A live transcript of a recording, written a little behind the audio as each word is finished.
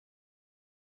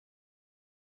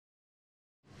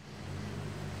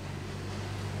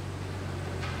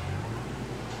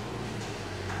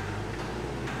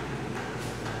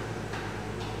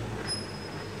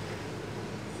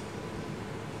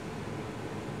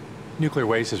Nuclear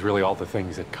waste is really all the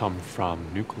things that come from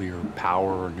nuclear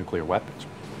power or nuclear weapons.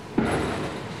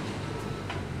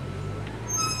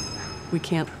 We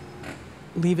can't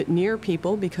leave it near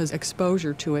people because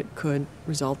exposure to it could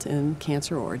result in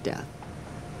cancer or death.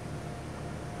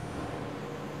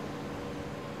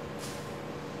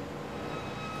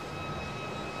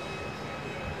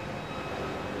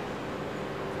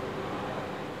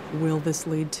 Will this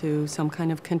lead to some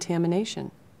kind of contamination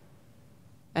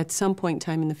at some point in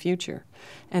time in the future?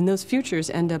 And those futures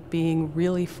end up being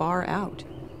really far out,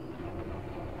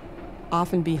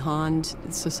 often beyond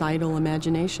societal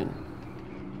imagination.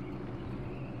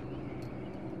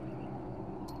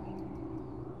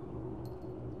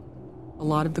 A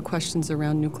lot of the questions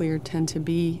around nuclear tend to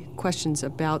be questions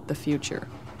about the future.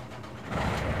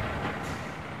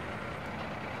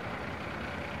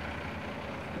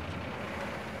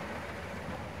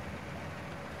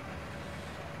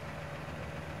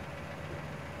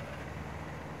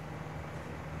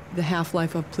 The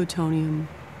half-life of plutonium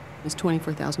is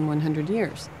 24,100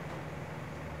 years.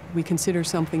 We consider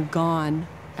something gone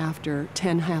after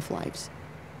 10 half-lives,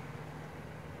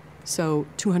 so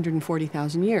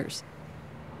 240,000 years.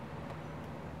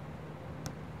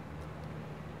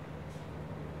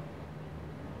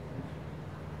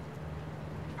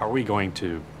 How are we going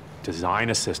to design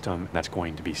a system that's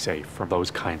going to be safe from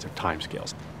those kinds of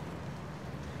timescales?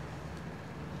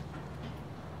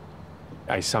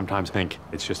 I sometimes think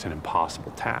it's just an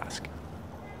impossible task.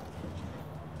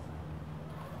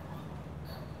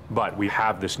 But we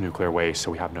have this nuclear waste,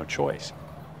 so we have no choice.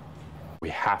 We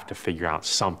have to figure out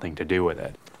something to do with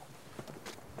it.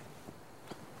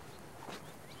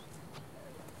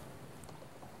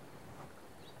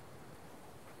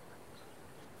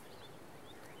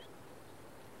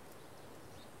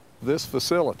 This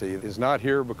facility is not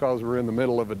here because we're in the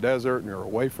middle of a desert and you're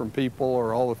away from people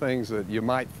or all the things that you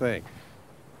might think.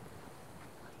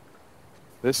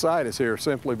 This site is here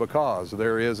simply because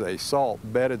there is a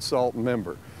bedded salt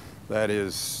member that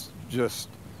is just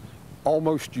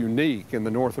almost unique in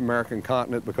the North American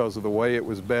continent because of the way it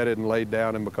was bedded and laid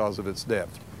down and because of its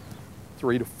depth.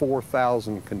 3,000 to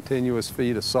 4,000 continuous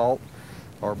feet of salt,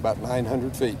 or about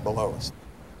 900 feet below us.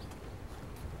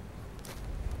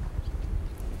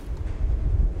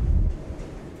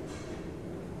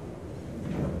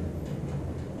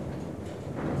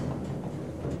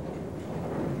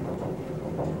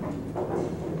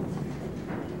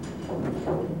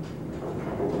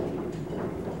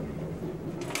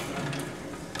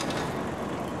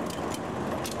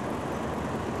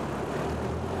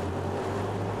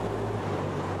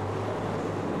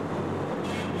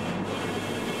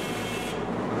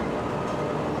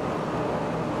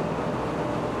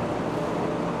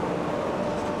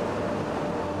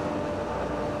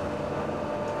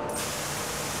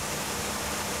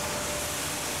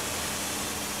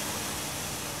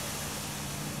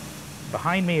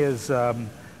 Behind me is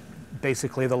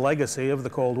basically the legacy of the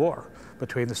Cold War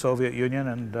between the Soviet Union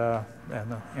and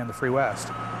the Free West.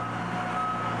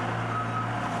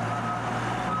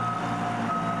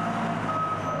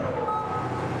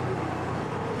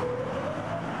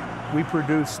 We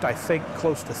produced, I think,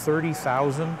 close to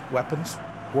 30,000 weapons,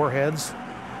 warheads,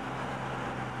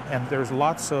 and there's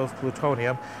lots of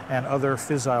plutonium and other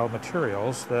fissile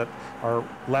materials that are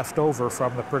left over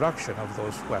from the production of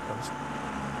those weapons.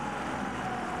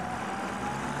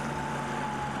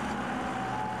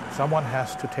 Someone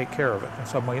has to take care of it, and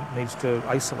someone needs to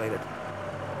isolate it.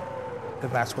 And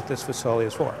that's what this facility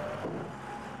is for.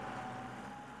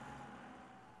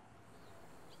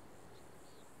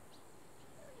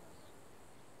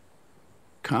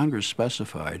 Congress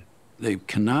specified they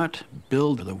cannot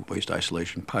build the waste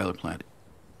isolation pilot plant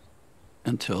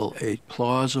until a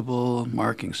plausible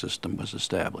marking system was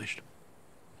established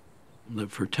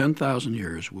that for 10,000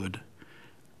 years would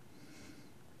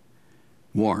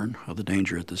warn of the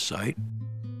danger at this site.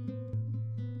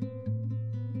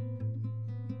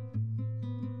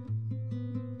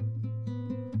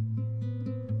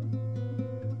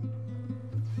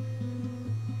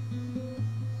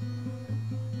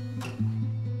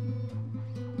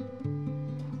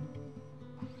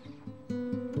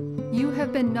 You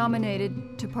have been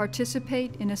nominated to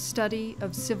participate in a study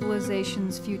of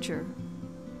civilization's future.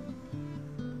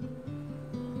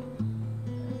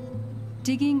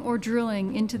 Digging or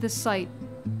drilling into the site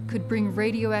could bring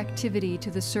radioactivity to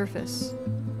the surface.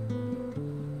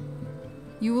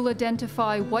 You will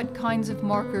identify what kinds of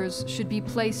markers should be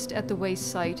placed at the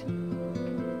waste site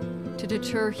to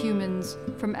deter humans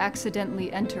from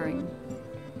accidentally entering.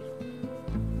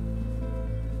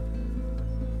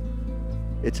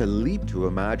 It's a leap to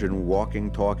imagine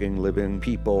walking, talking, living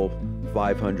people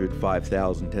 500,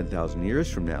 5,000, 10,000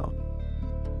 years from now.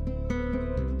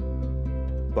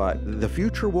 But the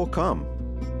future will come.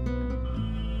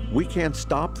 We can't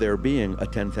stop there being a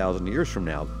 10,000 years from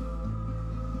now.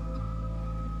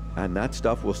 And that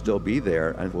stuff will still be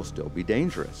there and will still be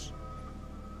dangerous.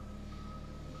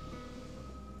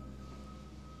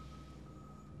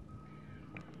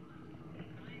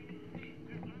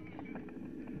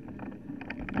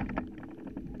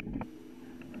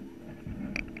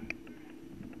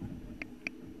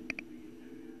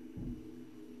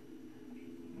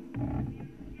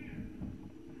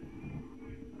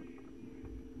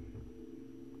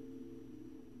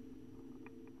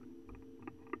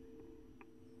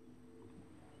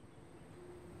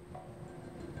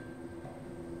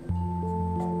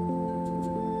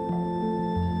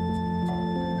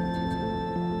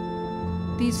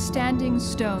 These standing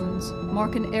stones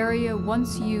mark an area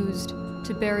once used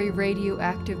to bury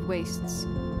radioactive wastes.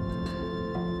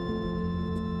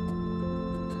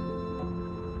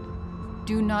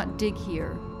 Do not dig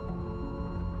here.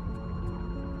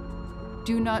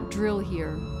 Do not drill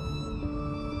here.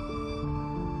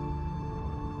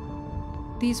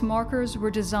 These markers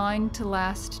were designed to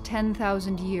last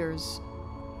 10,000 years.